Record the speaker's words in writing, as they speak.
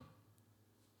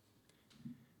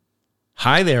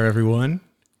Hi there, everyone.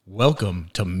 Welcome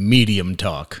to Medium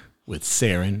Talk with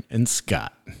Saren and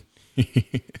Scott.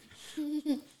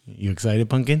 You excited,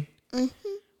 Pumpkin? Mm-hmm.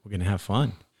 We're going to have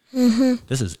fun. Mm-hmm.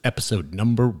 This is episode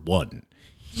number 1.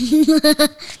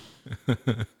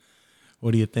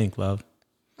 What do you think, love?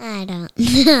 I don't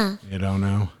know. You don't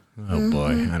know? Oh,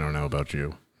 boy. I don't know about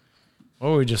you. What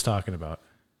were we just talking about?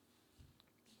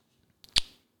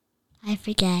 I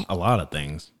forget. A lot of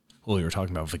things. Well, we were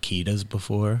talking about vaquitas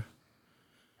before.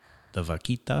 The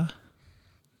vaquita.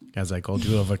 As I called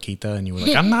you a vaquita, and you were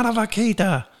like, I'm not a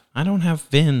vaquita. I don't have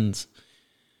fins.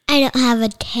 I don't have a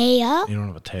tail. You don't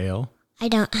have a tail? I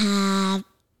don't have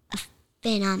a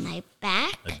fin on my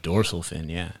back. A dorsal fin,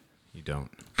 yeah. You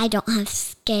don't. I don't have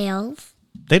scales.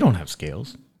 They don't have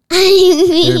scales.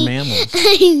 They're mammals.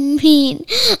 I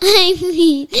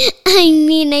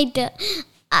don't.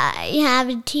 I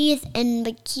have teeth, and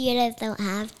vaquitas don't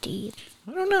have teeth.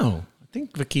 I don't know. I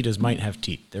think vaquitas might have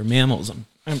teeth. They're mammals.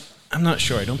 I'm not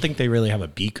sure. I don't think they really have a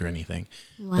beak or anything.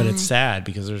 Why? But it's sad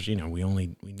because there's, we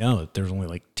know that there's only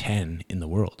like 10 in the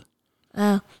world.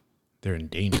 Oh. They're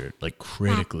endangered, like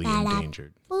critically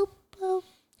endangered. Boop, boop.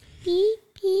 Beep,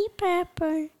 beep,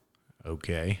 purple.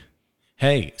 Okay.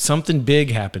 Hey, something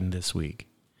big happened this week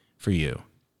for you.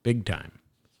 Big time.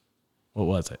 What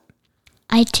was it?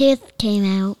 My tooth came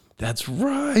out. That's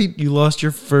right. You lost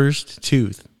your first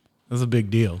tooth. That's a big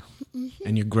deal. Mm-hmm.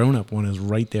 And your grown-up one is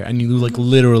right there. And you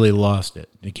literally lost it.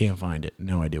 You can't find it.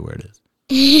 No idea where it is.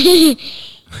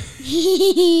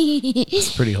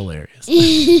 It's pretty hilarious.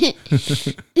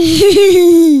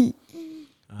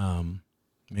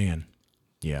 Man.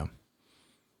 Yeah.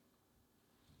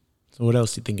 So what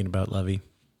else are you thinking about, Lovey?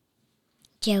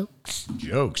 Jokes.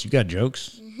 Jokes. You got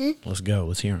jokes? Mm-hmm. Let's go.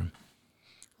 Let's hear them.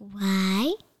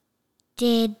 Why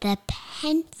did the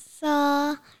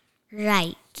pencil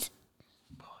write?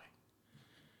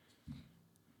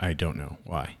 I don't know.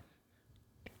 Why?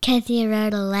 Because he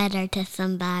wrote a letter to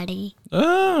somebody.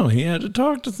 Oh, he had to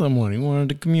talk to someone. He wanted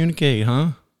to communicate,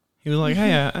 huh? He was like,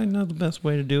 hey, I know the best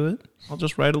way to do it. I'll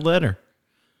just write a letter.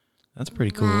 That's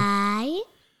pretty cool. Why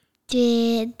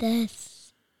did the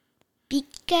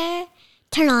speaker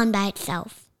turn on by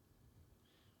itself?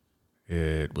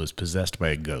 It was possessed by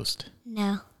a ghost.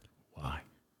 No. Why?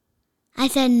 I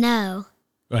said no.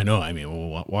 I know. I mean,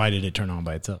 why did it turn on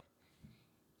by itself?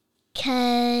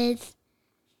 Because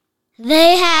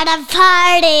they had a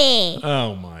party.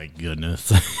 Oh, my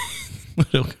goodness.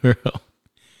 Little girl.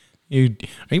 Are you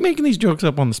making these jokes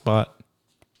up on the spot?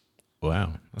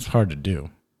 Wow. That's hard to do.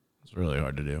 It's really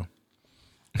hard to do.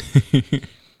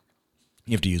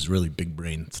 You have to use really big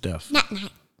brain stuff. Not.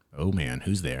 Oh, man.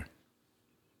 Who's there?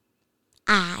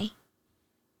 I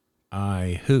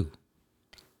Who?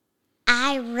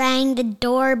 I rang the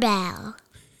doorbell.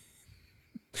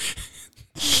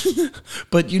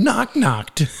 But you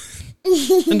knocked.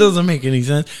 It doesn't make any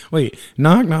sense. Wait,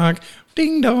 knock,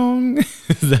 ding dong.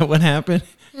 Is that what happened?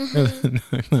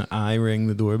 Uh-huh. I rang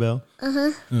the doorbell?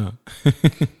 Uh-huh. Oh.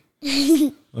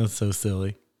 That's so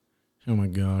silly. Oh my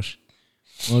gosh.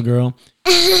 Well, girl,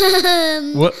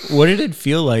 what did it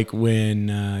feel like when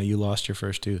you lost your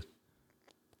first tooth?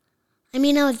 I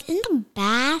mean, I was in the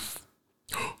bath.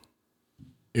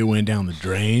 It went down the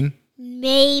drain?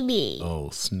 Maybe. Oh,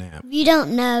 snap. You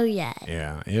don't know yet.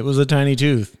 Yeah, it was a tiny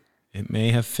tooth. It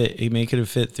may have fit. It may could have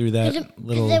fit through that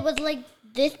little. Because it was like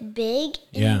this big.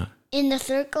 Yeah. In the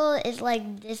circle, it's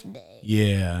like this big.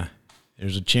 Yeah.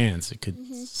 There's a chance it could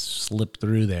slip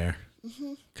through there.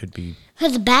 Mm-hmm. Could be.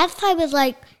 Because the bathtub was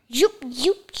like, zoop,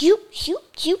 zoop, zoop,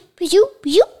 zoop, zoop, zoop,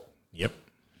 zoop. Yep.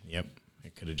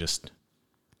 It could have just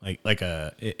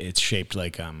it's shaped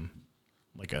like a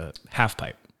half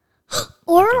pipe.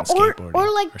 Or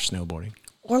skateboarding like or snowboarding.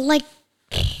 Or like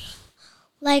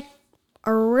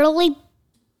a really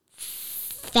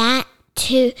fat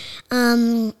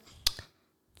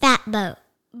fat boat.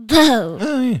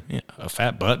 Oh yeah. A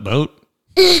fat butt boat.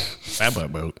 Fat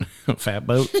butt boat. Fat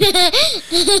boat.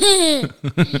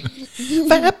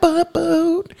 Fat butt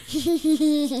boat.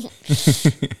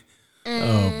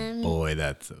 Oh boy,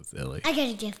 that's so silly. I got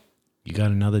a joke. You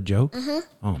got another joke? Uh-huh.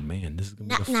 Oh man, this is gonna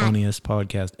be the funniest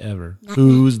podcast ever.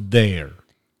 Who's there?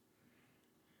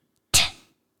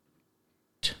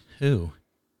 Who?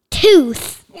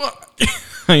 Tooth. What?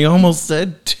 I almost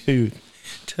said tooth.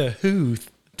 To who?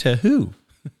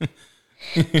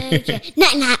 Okay.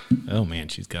 Not. Oh man,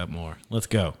 she's got more. Let's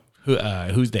go.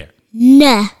 Who's there?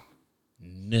 Nah.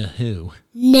 Who?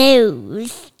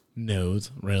 Nose. Nose,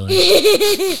 really?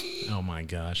 Oh my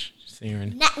gosh,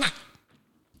 Saren. Nah.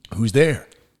 Who's there?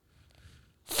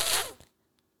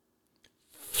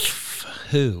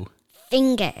 Who?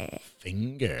 Finger.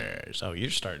 Fingers. Oh, you're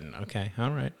starting. Okay.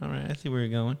 All right. I see where you're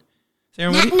going.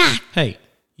 Sarah, hey,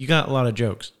 you got a lot of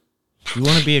jokes. Do you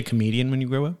want to be a comedian when you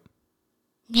grow up?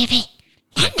 Maybe.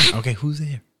 Okay, who's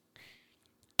there?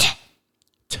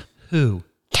 Who?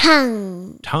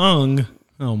 Tongue.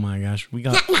 Oh my gosh.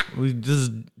 This is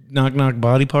knock knock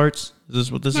body parts? Is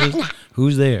this what this is?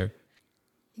 Who's there?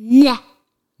 Nah.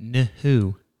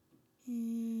 Who?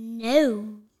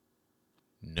 No.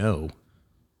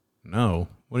 No.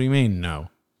 What do you mean, no?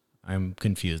 I'm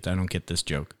confused. I don't get this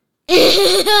joke.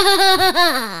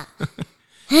 Oh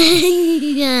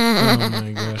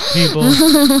my gosh. People,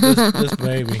 this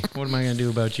baby. What am I going to do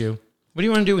about you? What do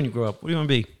you want to do when you grow up? What do you want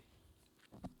to be?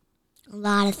 A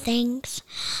lot of things.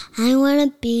 I want to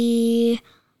be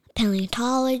a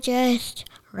paleontologist,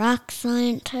 rock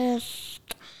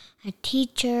scientist, a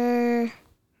teacher,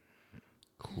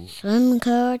 Cool. swim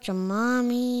coach, a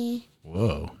mommy,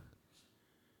 Whoa.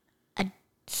 a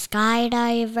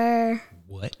skydiver.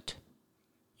 What?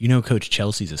 You know Coach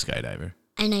Chelsea's a skydiver.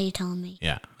 I know you told me.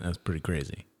 Yeah, that's pretty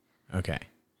crazy. Okay.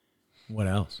 What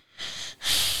else?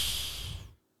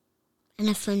 And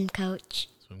a swim coach.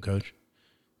 Swim coach?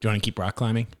 Do you want to keep rock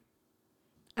climbing?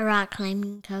 A rock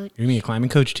climbing coach. You're going to be a climbing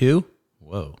coach too?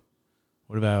 Whoa.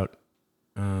 What about,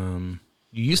 you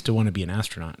used to want to be an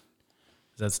astronaut.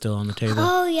 Is that still on the table?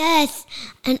 Oh, yes.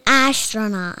 An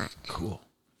astronaut. Cool.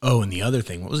 Oh, and the other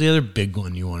thing. What was the other big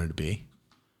one you wanted to be?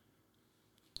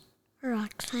 A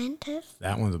rock scientist.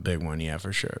 That one's a big one, yeah,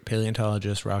 for sure.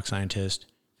 Paleontologist, rock scientist,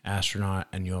 astronaut,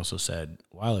 and you also said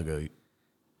a while ago, you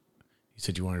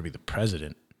said you wanted to be the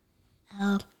president.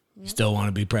 Oh. You still want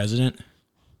to be president?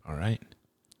 All right.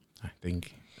 I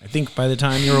think by the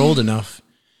time you're old enough,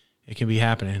 it can be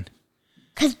happening.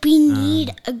 Because we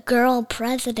need a girl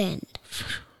president.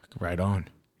 Right on.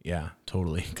 Yeah,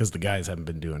 totally. Because the guys haven't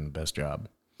been doing the best job.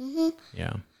 Mm-hmm.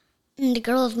 Yeah. And the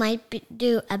girls might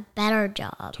do a better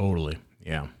job. Totally.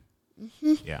 Yeah.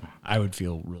 Mm-hmm. Yeah. I would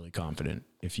feel really confident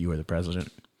if you were the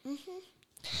president.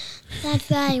 That's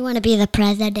why I want to be the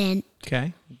president.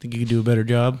 Okay. You think you could do a better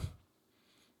job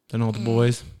than all the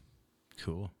boys?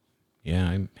 Cool.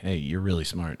 Yeah. Hey, you're really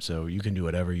smart, so you can do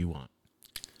whatever you want.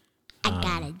 I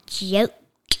got a joke.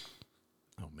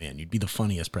 Oh, man. You'd be the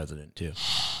funniest president, too.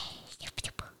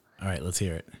 All right. Let's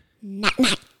hear it. Knock,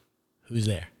 knock. Who's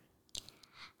there?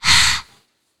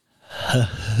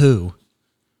 Who?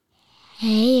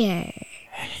 Hair.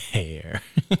 Hair.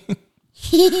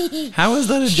 How is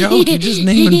that a joke? You're just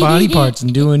naming body parts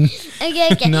and doing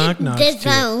Okay. knock knocks. This to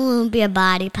it. one won't be a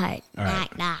body part. All right.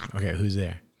 Knock, knock. Okay, who's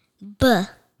there?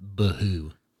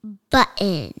 Button.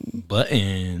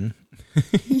 Button.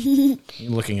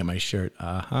 You're looking at my shirt.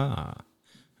 Aha.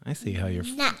 I see how you're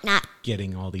Knock, knock.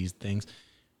 getting all these things.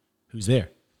 Who's there?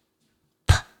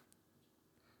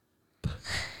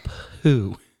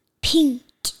 Who? Pink.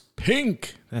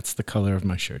 Pink. That's the color of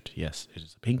my shirt. Yes, it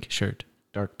is a pink shirt.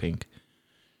 Dark pink.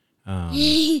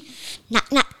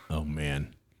 Knock, knock. Oh,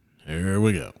 man. Here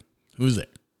we go. Who's there?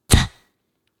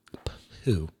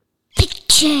 Who?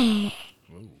 Picture.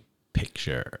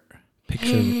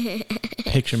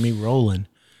 Picture me rolling.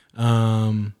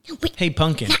 Hey,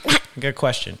 Pumpkin. I got a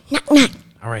question. Knock, knock.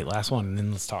 All right, last one, and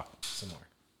then let's talk some more.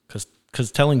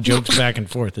 Because telling jokes back and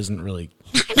forth isn't really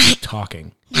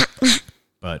talking.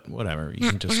 But whatever, you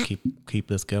can just keep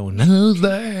this going. Who's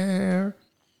there?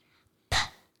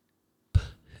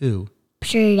 Who?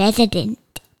 President.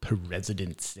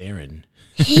 President Saren.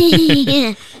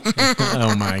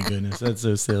 Oh my goodness, that's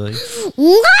so silly.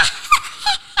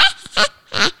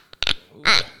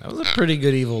 That was a pretty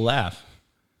good evil laugh.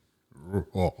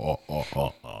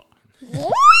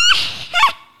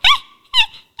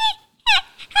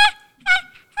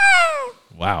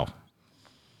 Wow.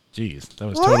 Jeez, that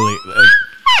was totally...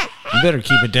 you better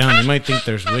keep it down. You might think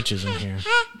there's witches in here.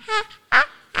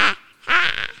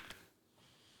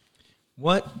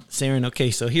 What? Saren,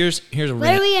 okay, so here's a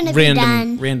When are we gonna be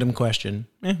done? random question.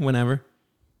 Whenever.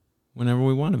 Whenever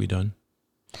we want to be done.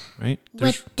 Right?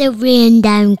 What's the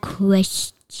random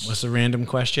question? What's the random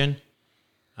question?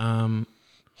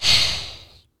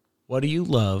 What do you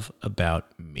love about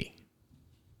me?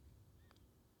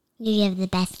 You have the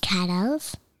best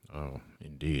cuddles. Oh,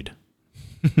 indeed.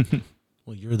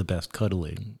 Well, you're the best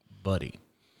cuddling buddy.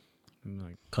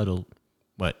 Like cuddle,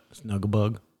 what? Snuggle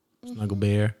bug? Snuggle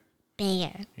bear?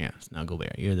 Bear. Yeah, Snuggle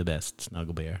Bear. You're the best,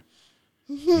 Snuggle Bear.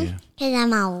 Mm-hmm. Yeah. Because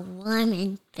I'm all warm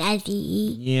and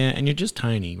fuzzy. Yeah, and you're just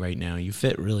tiny right now. You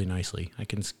fit really nicely. I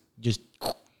can just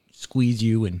squeeze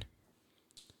you and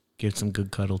get some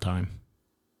good cuddle time.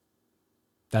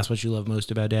 That's what you love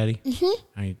most about Daddy?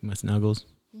 Mm-hmm. My snuggles?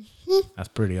 Mm-hmm. That's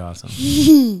pretty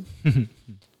awesome.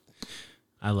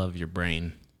 I love your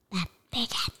brain.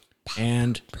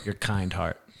 and your kind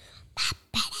heart.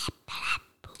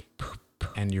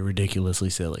 And you're ridiculously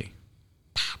silly.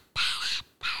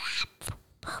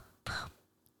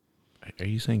 Are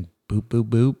you saying boop, boop,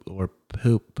 boop, or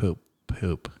poop, poop,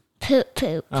 poop? Poop,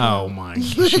 poop. Oh, my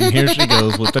gosh. Here she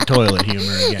goes with the toilet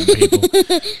humor again, people.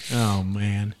 Oh,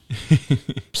 man.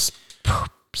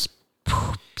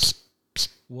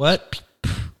 What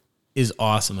is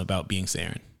awesome about being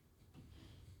Saren?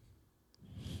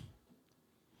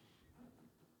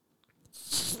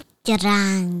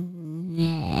 Strong.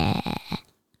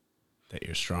 That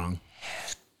you're strong.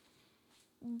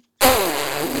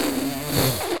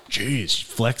 Jeez, she's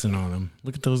flexing on him.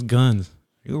 Look at those guns.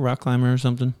 Are you a rock climber or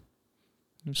something?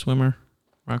 You a swimmer?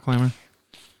 Rock climber?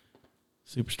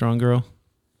 Super strong girl?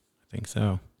 I think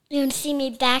so. You want to see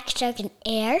me backstroke in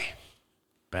air?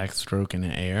 Backstroke in the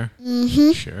air?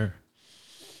 Mm-hmm. Sure.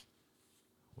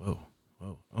 Whoa.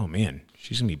 Whoa. Oh, man.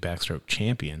 She's going to be backstroke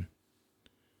champion.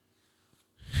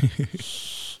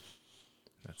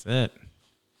 That's it.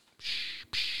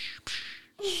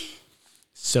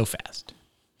 So fast.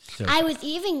 I was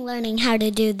even learning how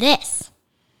to do this.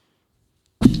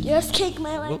 Just kick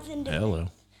my legs into Hello.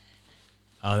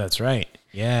 Oh, that's right.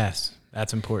 Yes,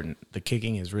 that's important. The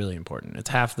kicking is really important. It's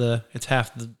half the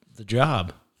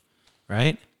job,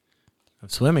 right?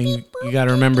 Of swimming, you got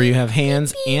to remember you have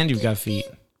hands and you've got feet.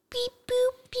 Beep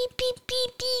boop, beep beep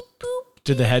beep beep boop.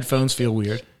 Did the headphones feel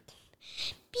weird?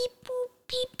 Beep boop,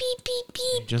 beep beep beep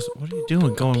beep. Just what are you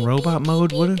doing? Going robot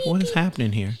mode? What is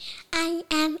happening here? I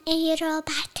am a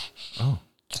robot. Oh,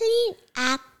 Clean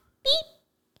up, beep.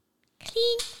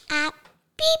 Clean up,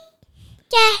 beep.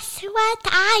 Guess what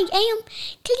I am?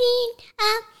 Clean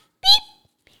up, beep.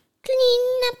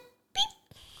 Clean up, beep.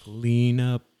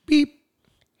 clean up, beep.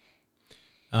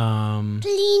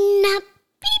 Clean up,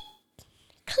 beep.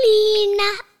 Clean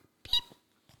up, beep.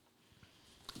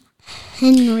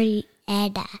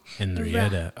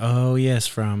 Henrietta. Oh yes,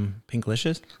 from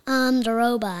Pinklicious. The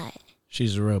robot.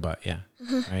 She's a robot. Yeah,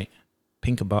 right.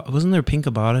 Pinkabata. Wasn't there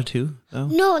Pinkabata too, though?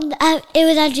 No, it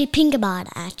was actually Pinkabot,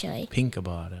 actually.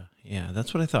 Pinkabata. Yeah,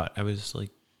 that's what I thought. I was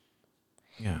like,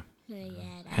 yeah.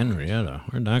 Henrietta.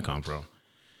 Where'd that come from?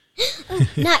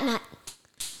 Not.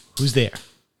 Who's there?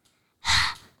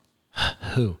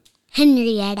 Who?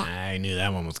 Henrietta. I knew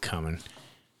that one was coming.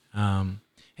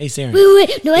 Hey, Sarah.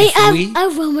 Wait. No, wait. I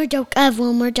have one more joke.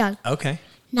 Okay.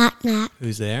 Knock.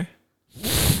 Who's there?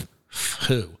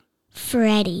 Who?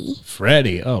 Freddy.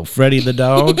 Freddy. Oh, Freddy the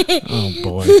dog? Oh,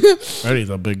 boy. Freddy's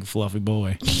a big, fluffy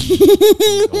boy.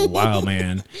 A wild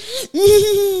man.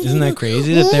 Isn't that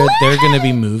crazy that they're going to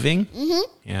be moving?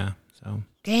 Mm-hmm. Yeah. So.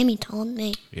 Grammy told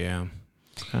me. Yeah.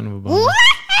 It's kind of a bummer.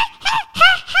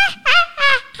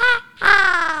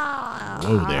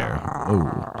 Whoa there.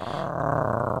 Whoa.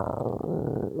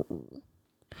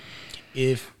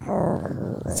 If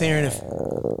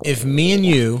me and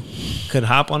you could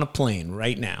hop on a plane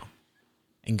right now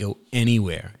and go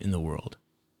anywhere in the world,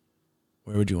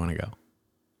 where would you want to go?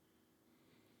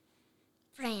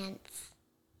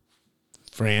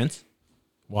 France?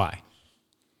 Why?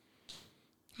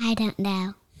 I don't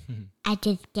know. I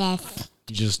just guessed.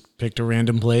 You just picked a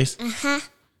random place? Uh-huh.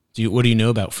 What do you know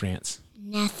about France?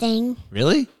 Nothing.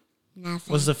 Really?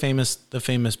 Nothing. What's the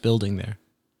famous building there?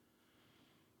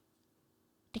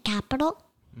 The capital?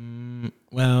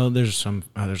 Well, there's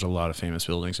a lot of famous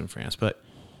buildings in France, but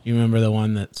you remember the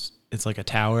one it's like a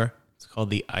tower? It's called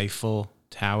the Eiffel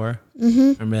Tower.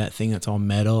 Mm-hmm. Remember that thing that's all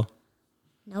metal?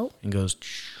 Nope. And goes,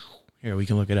 here, we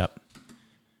can look it up.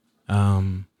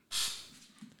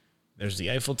 There's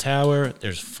the Eiffel Tower.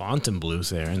 There's Fontainebleau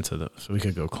there, so we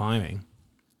could go climbing.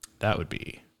 That would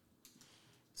be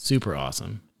super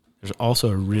awesome. There's also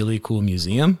a really cool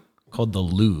museum called the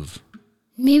Louvre.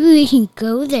 Maybe we can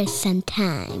go there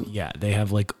sometime. Yeah, they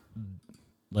have like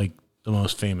the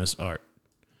most famous art.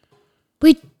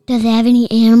 Wait, does it have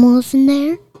any animals in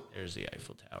there? There's the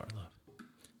Eiffel Tower.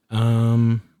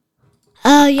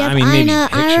 Oh, yeah, I mean, maybe know.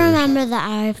 pictures. I remember the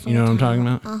Eiffel You know what I'm Tower. talking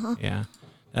about? Uh-huh. Yeah,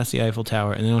 that's the Eiffel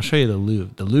Tower, and then I'll show you the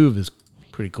Louvre. The Louvre is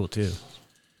pretty cool too.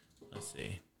 Let's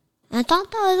see. I thought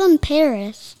that was in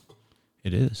Paris.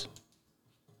 It is.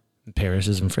 Paris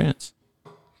is in France.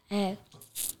 Oh.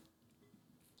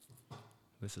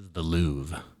 This is the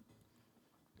Louvre.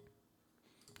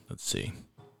 Let's see.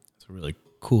 It's a really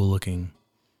cool looking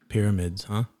pyramids,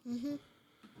 huh? Mm-hmm.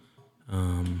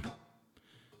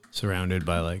 Surrounded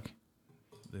by like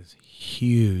this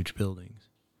huge buildings.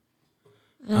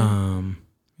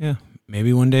 Yeah.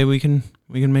 Maybe one day we can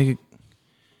make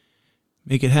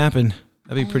it happen.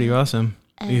 That'd be pretty awesome.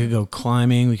 We could go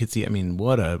climbing. We could see. I mean,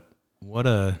 what an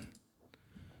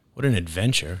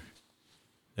adventure.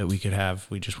 that we could have.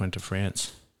 We just went to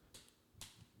France.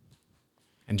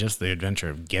 And just the adventure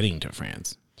of getting to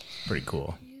France. Pretty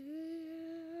cool.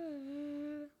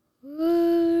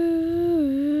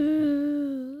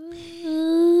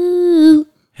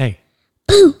 Hey.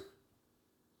 Do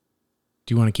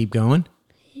you want to keep going?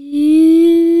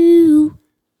 You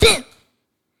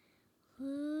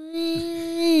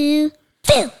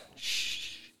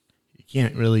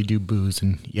can't really do boos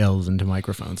and yells into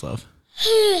microphones, love.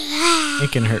 It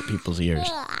can hurt people's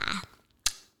ears.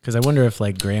 Because I wonder if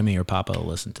like Grammy or Papa will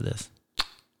listen to this.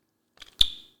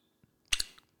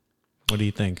 What do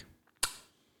you think?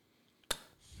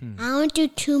 I want to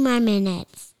do 2 more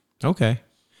minutes. Okay.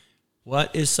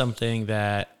 What is something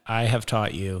that I have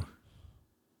taught you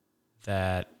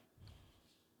that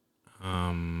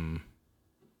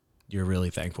you're really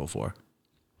thankful for?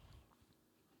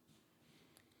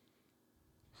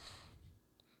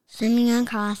 Swimming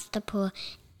across the pool.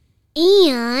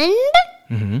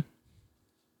 And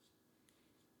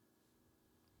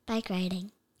bike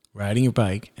riding. Riding your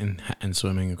bike and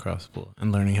swimming across the pool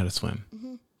and learning how to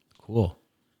swim. Cool.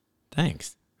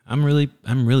 Thanks. I'm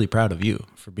really proud of you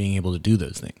for being able to do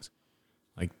those things.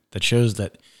 Like that shows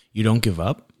that you don't give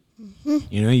up.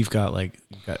 You know, you've got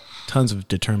tons of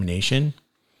determination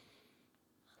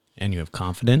and you have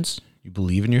confidence. You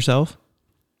believe in yourself.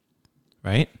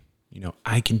 Right? You know,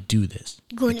 I can do this.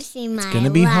 It's going to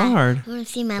be hard, going to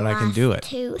see my but I can do it.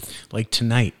 Tooth. Like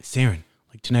tonight, Saren,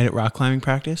 like tonight at rock climbing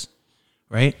practice,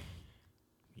 right?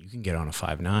 You can get on a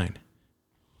 5'9"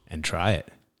 and try it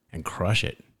and crush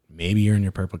it. Maybe you're in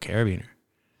your purple carabiner.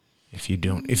 If you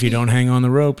don't hang on the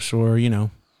ropes or, you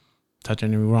know, touch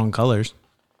any wrong colors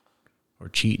or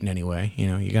cheat in any way, you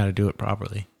know, you got to do it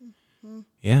properly.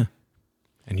 Yeah.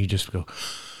 And you just go.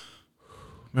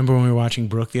 Remember when we were watching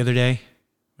Brooke the other day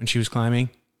when she was climbing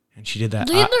and she did that?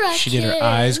 She did her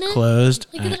eyes closed.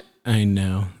 I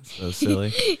know. So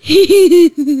silly.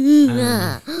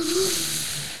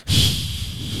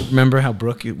 Remember how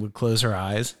Brooke would close her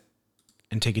eyes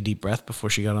and take a deep breath before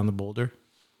she got on the boulder?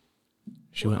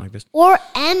 She went like this. Or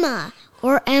Emma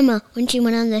when she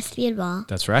went on the speedball.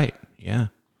 That's right. Yeah.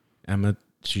 Emma,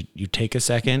 you take a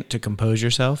second to compose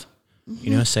yourself.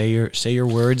 You know, say your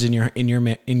words in your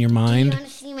mind. Do you want to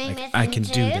see my missing I can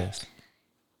tooth? do this.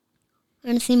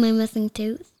 Want to see my missing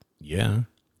tooth? Yeah.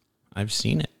 I've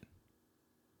seen it.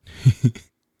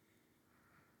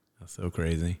 That's so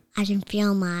crazy. I can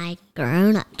feel my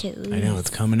grown-up tooth. I know, it's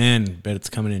coming in. Bet it's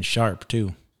coming in sharp,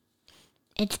 too.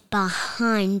 It's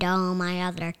behind all my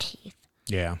other teeth.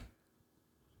 Yeah.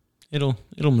 It'll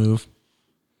move.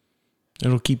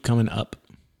 It'll keep coming up.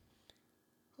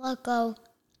 Let go.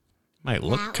 Might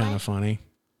look That kind way? of funny.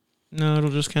 No,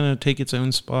 it'll just kind of take its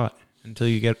own spot until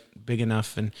you get big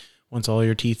enough. And once all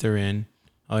your teeth are in,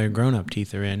 all your grown-up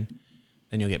teeth are in,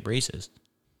 then you'll get braces.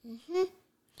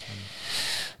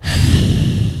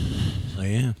 So,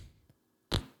 yeah.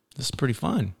 This is pretty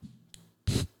fun.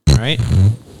 Right?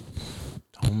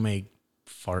 Don't make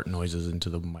fart noises into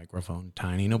the microphone,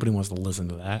 Tiny. Nobody wants to listen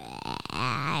to that.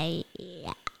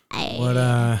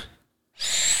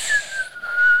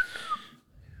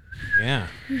 Yeah.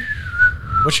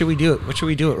 What should we do? What should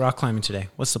we do at rock climbing today?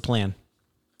 What's the plan?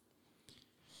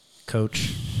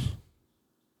 Coach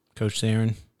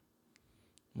Aaron,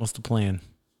 what's the plan?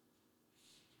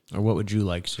 Or what would you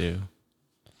like to do?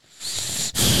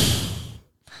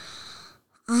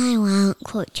 I want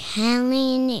Coach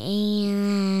Helen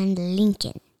and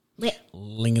Lincoln. Wait.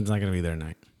 Lincoln's not going to be there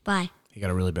tonight. Why? He got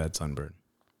a really bad sunburn.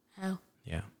 Oh.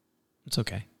 Yeah. It's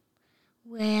okay.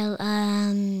 Well,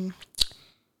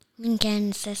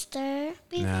 Lincoln's sister?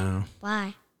 Maybe? No.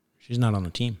 Why? She's not on the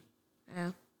team.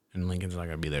 Oh. And Lincoln's not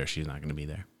going to be there. She's not going to be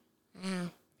there. Oh.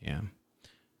 Yeah.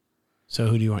 So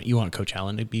who do you want? You want Coach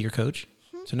Allen to be your coach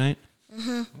tonight?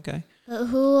 Okay. But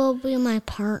who will be my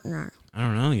partner? I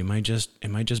don't know. It might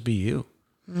just be you.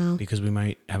 Oh. Because we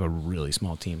might have a really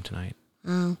small team tonight.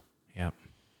 Oh. Yep.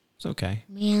 It's okay.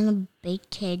 Me and the big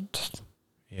kids.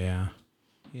 Yeah.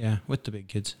 Yeah, with the big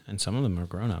kids. And some of them are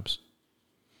grown-ups.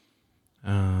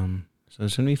 So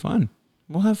it's going to be fun.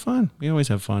 We'll have fun. We always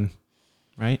have fun.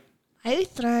 Right? Are you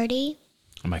 30?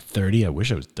 Am I 30? I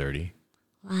wish I was 30.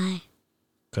 Why?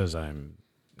 Because I'm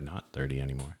not 30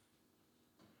 anymore.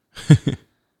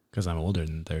 Because I'm older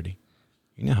than 30.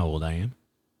 You know how old I am.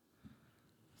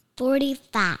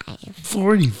 45.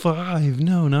 45.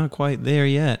 No, not quite there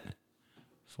yet.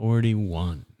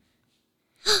 41.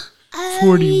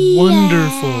 40. Yeah.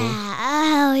 Wonderful.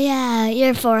 Oh, yeah.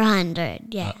 You're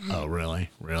 400. Yeah. Oh, really?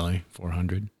 Really?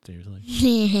 400? Seriously?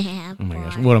 Yeah. Oh, my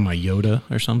gosh. What am I, Yoda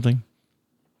or something?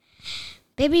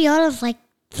 Baby Yoda's like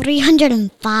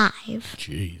 305.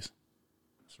 Jeez.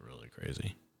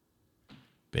 crazy.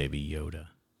 Baby Yoda.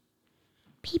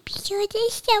 Baby Yoda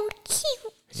is so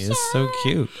cute. He is so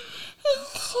cute. So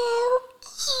cute.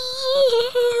 So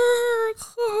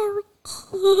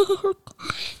cute.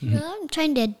 You know what I'm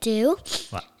trying to do?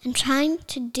 What? I'm trying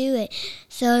to do it.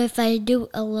 So if I do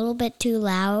a little bit too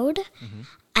loud,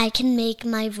 I can make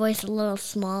my voice a little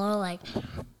smaller, like,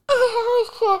 oh,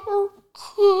 so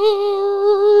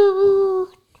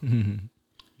cute.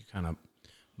 You're kind of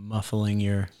muffling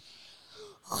your...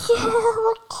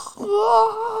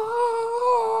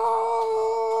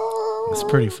 It's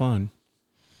pretty fun.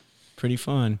 Pretty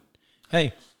fun.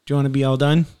 Hey, do you want to be all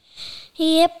done?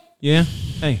 Yep. Yeah?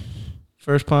 Hey,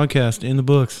 first podcast in the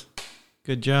books.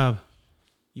 Good job.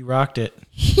 You rocked it.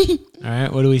 All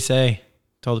right, what do we say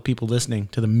to all the people listening,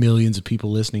 to the millions of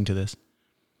people listening to this?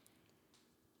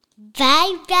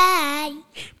 Bye-bye.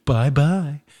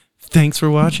 Bye-bye. Thanks for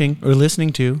watching or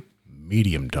listening to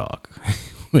Medium Talk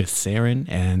with Saren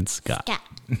and Scott. Stop.